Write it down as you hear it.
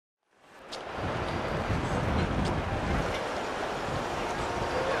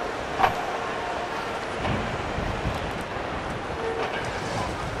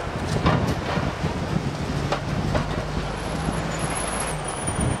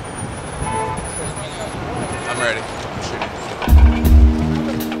ready. I'm shooting.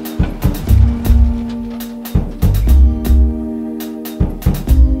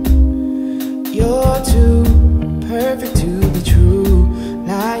 You're too perfect to be true,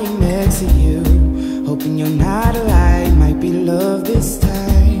 lying next to you, hoping you're not alive. Might be love this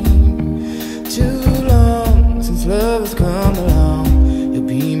time. Too long since love has come along. You'll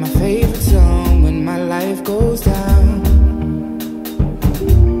be my favorite song when my life goes down.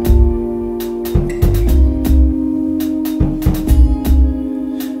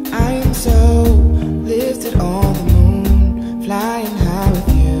 I am so lifted on the moon, flying high with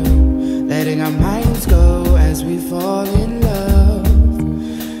you, letting our minds go as we fall in love.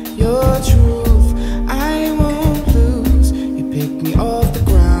 Your truth I won't lose. You pick me off the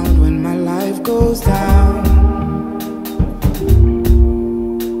ground when my life goes down.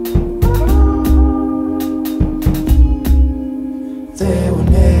 There will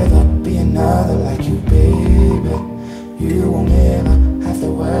never be another like you, baby. You won't ever have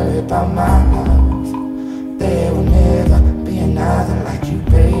to worry about my love. There will never be another like you,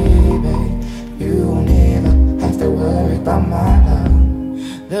 baby. You won't ever have to worry about my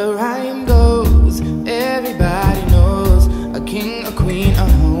love. The rhyme goes, everybody knows, a king, a queen, a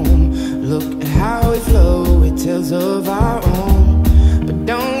home. Look at how we flow, it tells of our own. But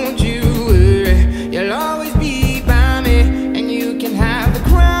don't you worry, you'll always be by me, and you can have the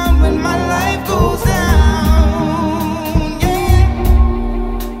crown when my life goes down. Yeah.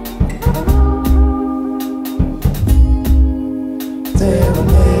 There will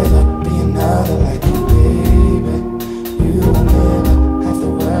never be another like you, baby. You will never have to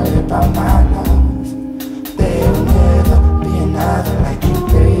worry about my love. There will never be another like you,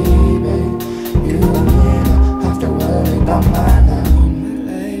 baby. You will never have to worry about my love when my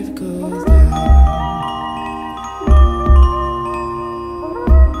life goes down.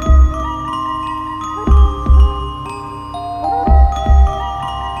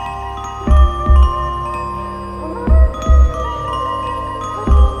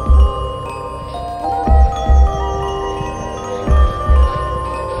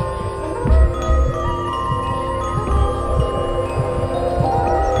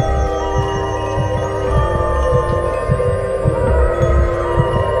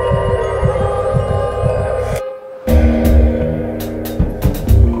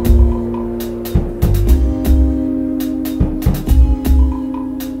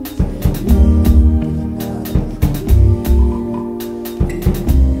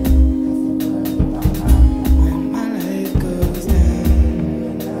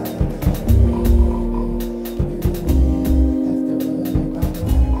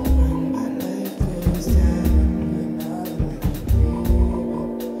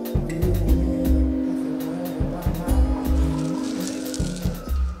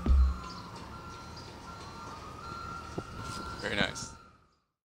 Very nice.